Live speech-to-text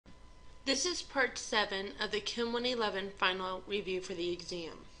This is part 7 of the Chem 111 final review for the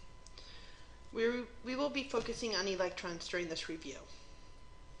exam. We will be focusing on electrons during this review.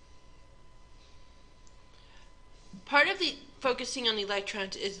 Part of the focusing on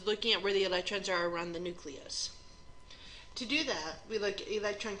electrons is looking at where the electrons are around the nucleus. To do that, we look at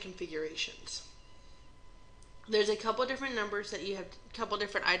electron configurations. There's a couple different numbers that you have, a couple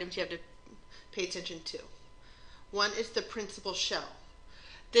different items you have to pay attention to. One is the principal shell.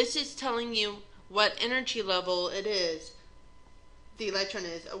 This is telling you what energy level it is, the electron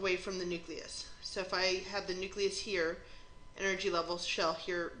is, away from the nucleus. So if I have the nucleus here, energy level shell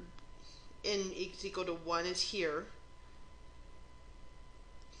here, N is equal to 1 is here,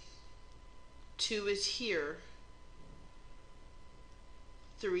 2 is here,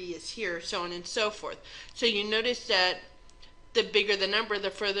 3 is here, so on and so forth. So you notice that the bigger the number, the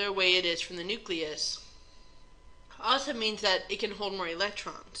further away it is from the nucleus. Also means that it can hold more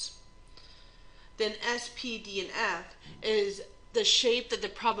electrons. Then S, P, D, and F is the shape that the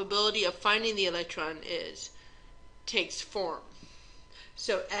probability of finding the electron takes form.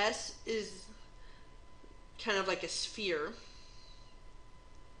 So S is kind of like a sphere.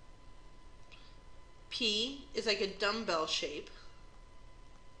 P is like a dumbbell shape.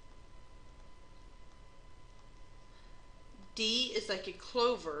 D is like a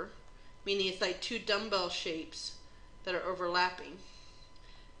clover, meaning it's like two dumbbell shapes that are overlapping.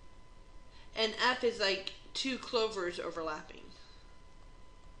 And F is like two clovers overlapping.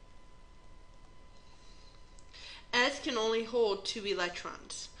 S can only hold 2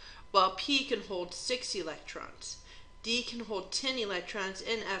 electrons, while P can hold 6 electrons. D can hold 10 electrons,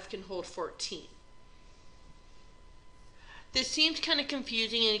 and F can hold 14. This seems kind of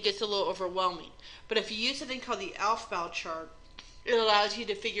confusing and it gets a little overwhelming, but if you use something called the Aufbau chart, it allows you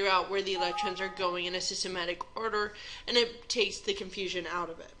to figure out where the electrons are going in a systematic order, and it takes the confusion out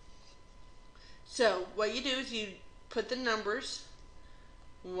of it. So what you do is you put the numbers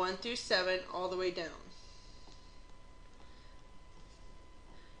 1 through 7 all the way down.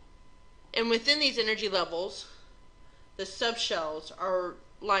 And within these energy levels, the subshells are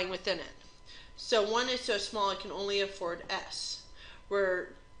lying within it. So 1 is so small it can only afford S,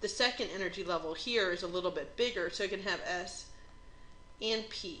 where the second energy level here is a little bit bigger, so it can have S and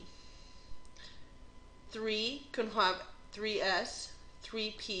P. 3 can have 3S,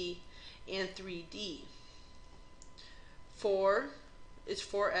 3P, and 3D. 4 is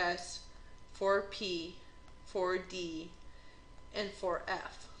 4S, 4P, 4D, and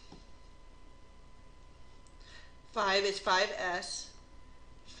 4F. 5 is 5S,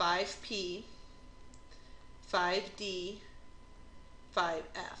 5P, 5D, 5F.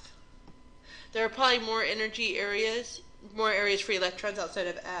 There are probably more areas for electrons outside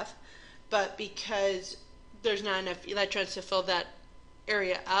of F, but because there's not enough electrons to fill that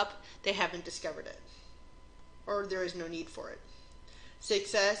area up, they haven't discovered it, or there is no need for it.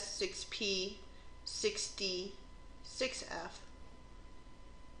 6S, 6P, 6D, 6F,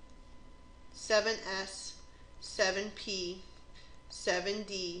 7S, 7P,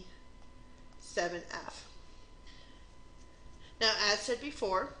 7D, 7F. Now, as said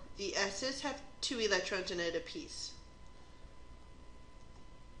before, the S's have 2 electrons in it apiece.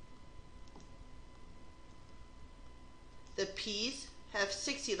 The P's have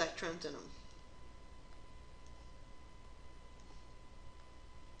 6 electrons in them.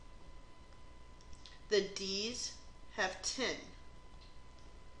 The D's have 10.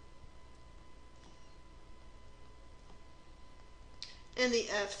 And the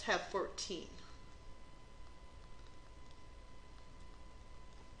F's have 14.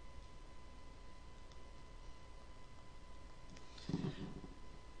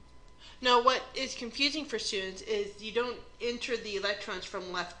 Now, what is confusing for students is you don't enter the electrons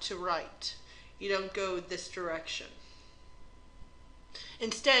from left to right. You don't go this direction.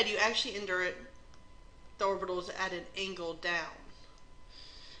 Instead, you actually enter the orbitals at an angle down.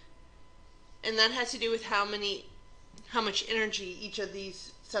 And that has to do with how much energy each of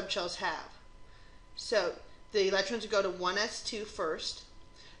these subshells have. So the electrons go to 1s2 first,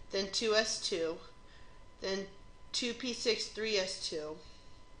 then 2s2, then 2p6, 3s2,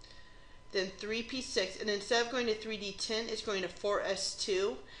 then 3p6, and instead of going to 3d10, it's going to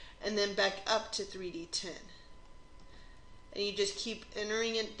 4s2, and then back up to 3d10. And you just keep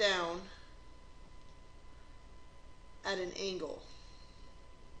entering it down at an angle.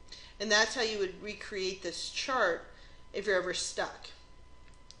 And that's how you would recreate this chart if you're ever stuck.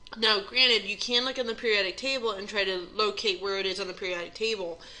 Now, granted, you can look on the periodic table and try to locate where it is on the periodic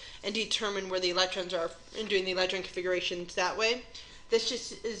table and determine where the electrons are and doing the electron configurations that way. This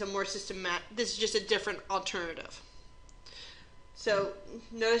just is a more systematic, this is just a different alternative. So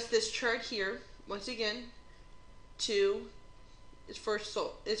notice this chart here. Once again, 2 is for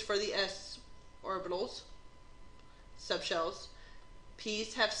the s orbitals, subshells.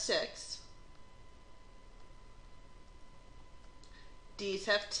 P's have 6. D's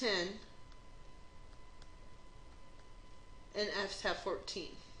have 10. And F's have 14.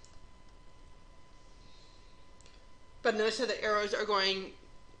 But notice how the arrows are going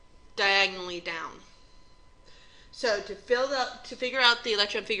diagonally down. So to figure out the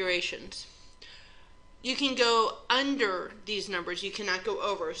electron configurations, you can go under these numbers. You cannot go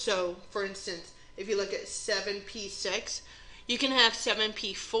over. So, for instance, if you look at 7p6, you can have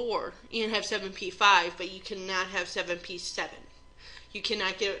 7p4, you can have 7p5, but you cannot have 7p7. You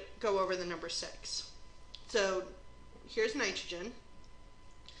cannot go over the number 6. So here's nitrogen.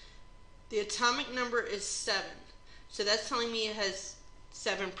 The atomic number is 7. So that's telling me it has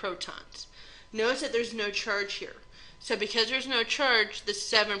 7 protons. Notice that there's no charge here. So because there's no charge, the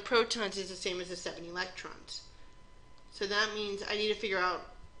 7 protons is the same as the 7 electrons. So that means I need to figure out,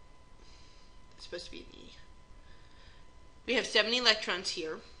 it's supposed to be an E. We have 7 electrons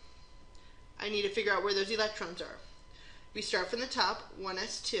here. I need to figure out where those electrons are. We start from the top,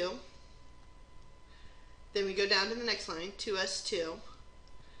 1s2. Then we go down to the next line, 2s2.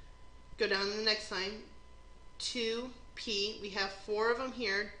 Go down to the next line, 2p. We have 4 of them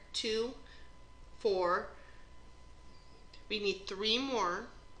here, 2, 4. We need 3 more,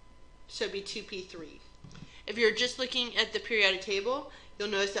 so it'd be 2p3. If you're just looking at the periodic table, you'll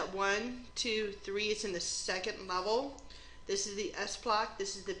notice that 1, 2, 3 is in the second level. This is the S block,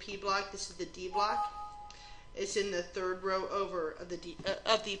 this is the P block, this is the D block. It's in the third row over of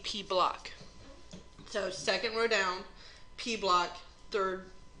the P block. So second row down, P block, third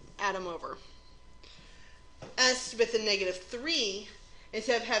atom over. S with a -3,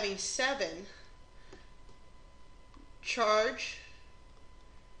 instead of having 7, charge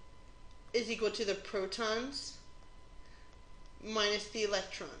is equal to the protons minus the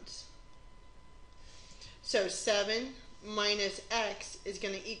electrons. So 7 minus X is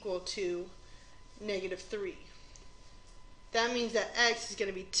going to equal to -3. That means that X is going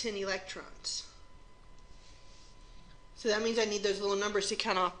to be 10 electrons. So that means I need those little numbers to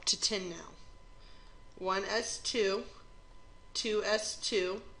count up to 10 now. 1s2,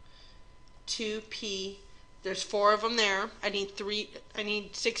 2s2, 2p. There's 4 of them there. I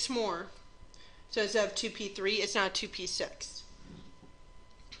need 6 more. So instead of 2p3, it's now 2p6.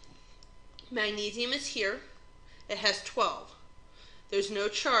 Magnesium is here. It has 12. There's no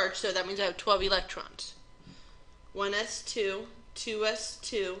charge, so that means I have 12 electrons. 1s2,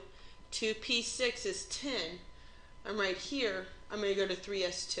 2s2, 2p6 is 10. I'm right here. I'm going to go to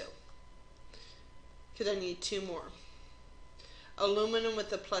 3s2 because I need 2 more. Aluminum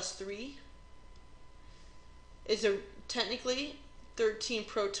with a +3 is technically 13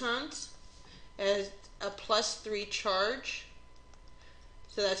 protons as a +3 charge.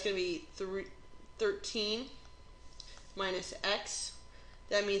 So that's going to be 13 minus X.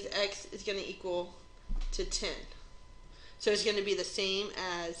 That means X is going to equal to 10. So it's going to be the same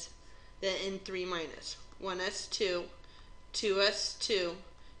as the N3 minus. 1s2, 2s2,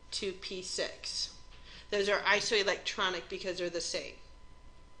 2p6. Those are isoelectronic because they're the same.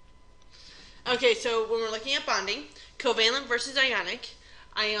 Okay, so when we're looking at bonding, covalent versus ionic.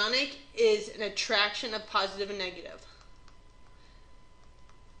 Ionic is an attraction of positive and negative.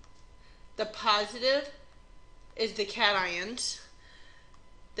 The positive is the cations.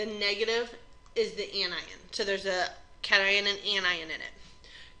 The negative is the anion. So there's a cation and anion in it.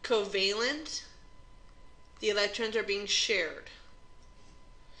 Covalent, the electrons are being shared.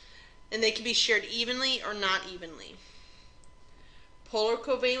 And they can be shared evenly or not evenly. Polar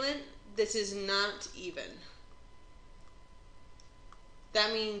covalent, this is not even.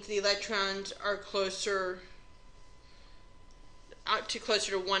 That means the electrons are closer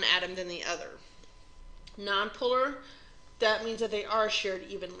to one atom than the other. Nonpolar, that means that they are shared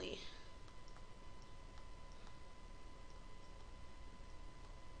evenly.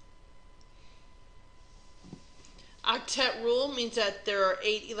 Octet rule means that there are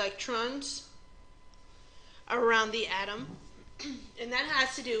 8 electrons around the atom, and that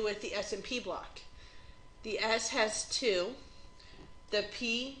has to do with the S and P block. The S has 2, the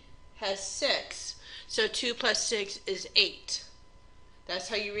P has 6, so 2 plus 6 is 8. That's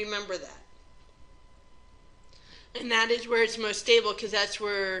how you remember that. And that is where it's most stable because that's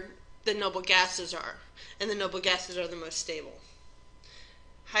where the noble gases are, and the noble gases are the most stable.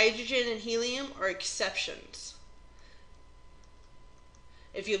 Hydrogen and helium are exceptions.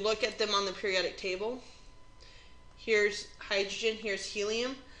 If you look at them on the periodic table, here's hydrogen, here's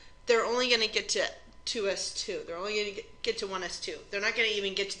helium. They're only going to get to 2s2. They're only going to get to 1s2. They're not going to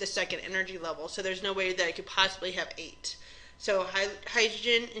even get to the second energy level, so there's no way that I could possibly have 8. So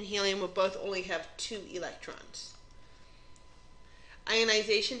hydrogen and helium will both only have 2 electrons.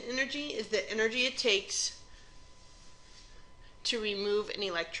 Ionization energy is the energy it takes to remove an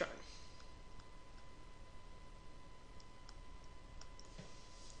electron.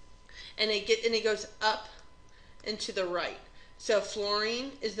 And it goes up and to the right. So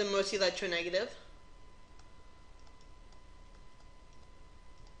fluorine is the most electronegative.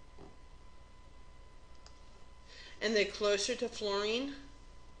 And the closer to fluorine,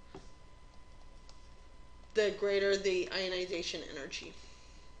 the greater the ionization energy.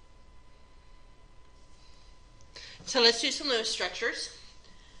 So let's do some of those structures.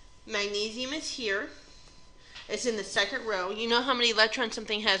 Magnesium is here. It's in the second row. You know how many electrons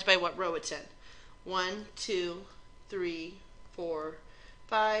something has by what row it's in. 1, 2, 3, 4,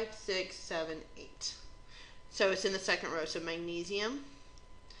 5, 6, 7, 8. So it's in the second row. So magnesium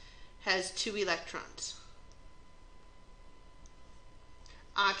has 2 electrons.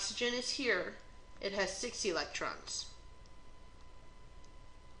 Oxygen is here. It has 6 electrons.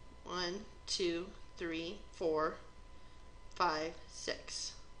 1, 2, 3, 4, 5,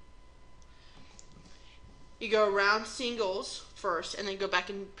 6. You go around singles first and then go back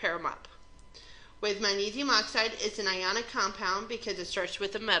and pair them up. With magnesium oxide, it's an ionic compound because it starts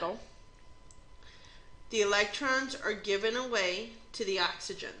with a metal. The electrons are given away to the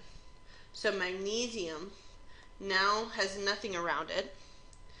oxygen. So magnesium now has nothing around it.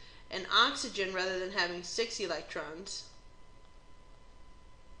 And oxygen, rather than having 6 electrons,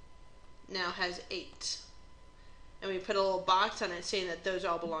 now has 8. And we put a little box on it saying that those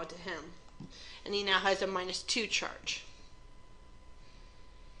all belong to him. And he now has a -2 charge.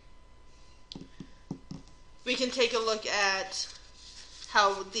 We can take a look at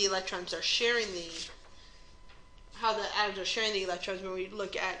how the electrons are sharing how the atoms are sharing the electrons when we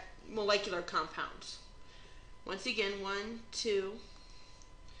look at molecular compounds. Once again, 1, 2,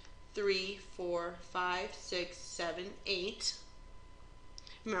 3, 4, 5, 6, 7, 8.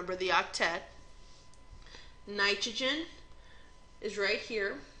 Remember the octet. Nitrogen is right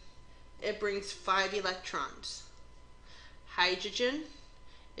here. It brings 5 electrons. Hydrogen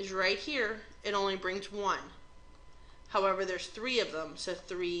is right here. It only brings 1. However, there's 3 of them, so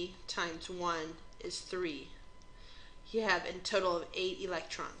 3 times 1 is 3. You have in total of 8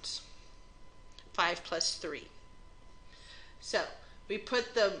 electrons. 5 plus 3. So we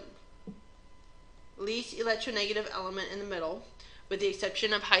put the least electronegative element in the middle, with the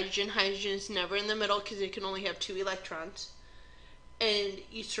exception of hydrogen. Hydrogen is never in the middle because it can only have 2 electrons. And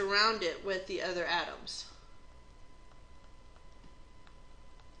you surround it with the other atoms.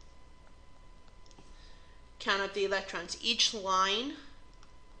 Count up the electrons. Each line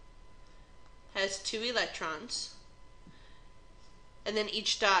has 2 electrons, and then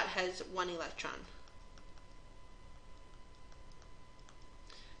each dot has 1 electron.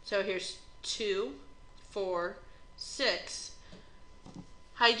 So here's 2, 4, 6.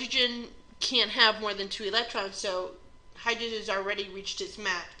 Hydrogen can't have more than 2 electrons, so hydrogen has already reached its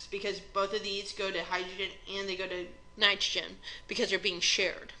max because both of these go to hydrogen and they go to nitrogen because they're being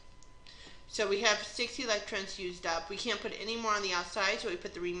shared. So we have 6 electrons used up. We can't put any more on the outside, so we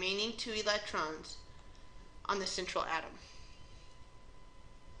put the remaining 2 electrons on the central atom.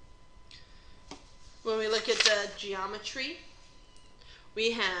 When we look at the geometry,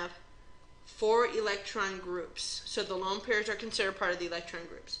 we have 4 electron groups. So the lone pairs are considered part of the electron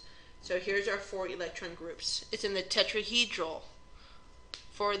groups. So here's our 4 electron groups. It's in the tetrahedral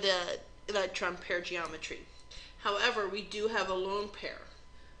for the electron pair geometry. However, we do have a lone pair.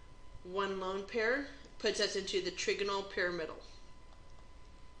 One lone pair puts us into the trigonal pyramidal.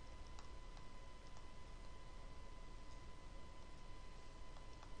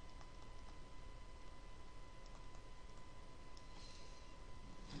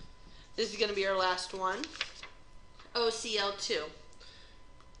 This is going to be our last one. OCl2.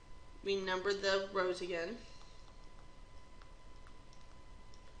 We number the rows again.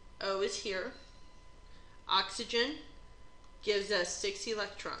 O is here. Oxygen gives us 6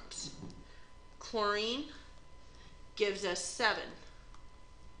 electrons. Chlorine gives us 7.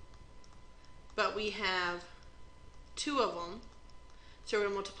 But we have 2 of them, so we're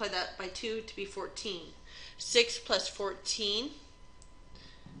going to multiply that by 2 to be 14. 6 plus 14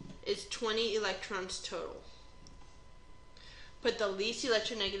 is 20 electrons total. Put the least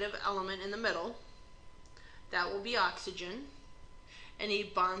electronegative element in the middle. That will be oxygen. And you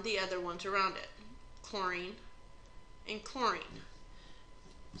bond the other ones around it. Chlorine and chlorine.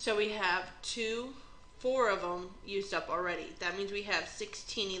 So we have 4 of them used up already. That means we have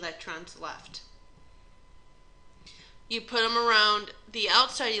 16 electrons left. you put them around the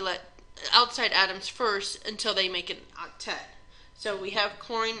outside atoms first until they make an octet. So we have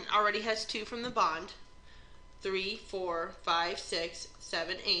chlorine already has 2 from the bond. 3, 4, 5, 6,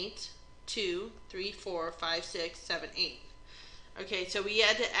 7, 8. 2, 3, 4, 5, 6, 7, 8. Okay, so we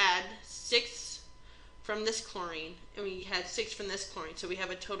had to add 6 from this chlorine, and we had 6 from this chlorine. So we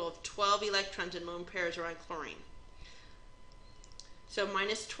have a total of 12 electrons in lone pairs around chlorine. So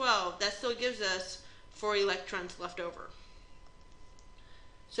minus 12, that still gives us 4 electrons left over.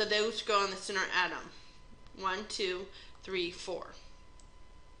 So those go on the center atom. 1, 2, 3, 4.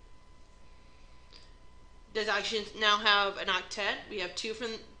 Does oxygen now have an octet? We have 2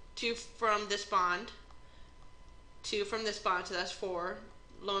 from this bond, 2 from this bond, so that's 4.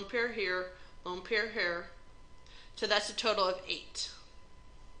 Lone pair here, lone pair here. So that's a total of 8.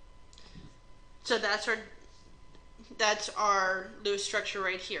 So that's our Lewis structure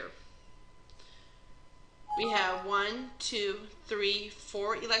right here. We have 1, 2, 3,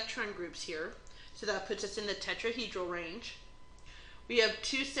 4 electron groups here. So that puts us in the tetrahedral range. We have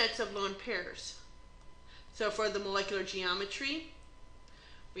 2 sets of lone pairs. So for the molecular geometry,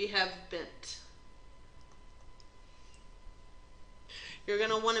 we have bent. You're going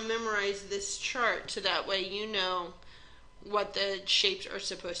to want to memorize this chart so that way you know what the shapes are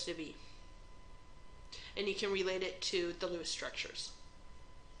supposed to be. And you can relate it to the Lewis structures.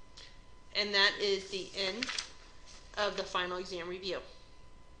 And that is the end of the final exam review.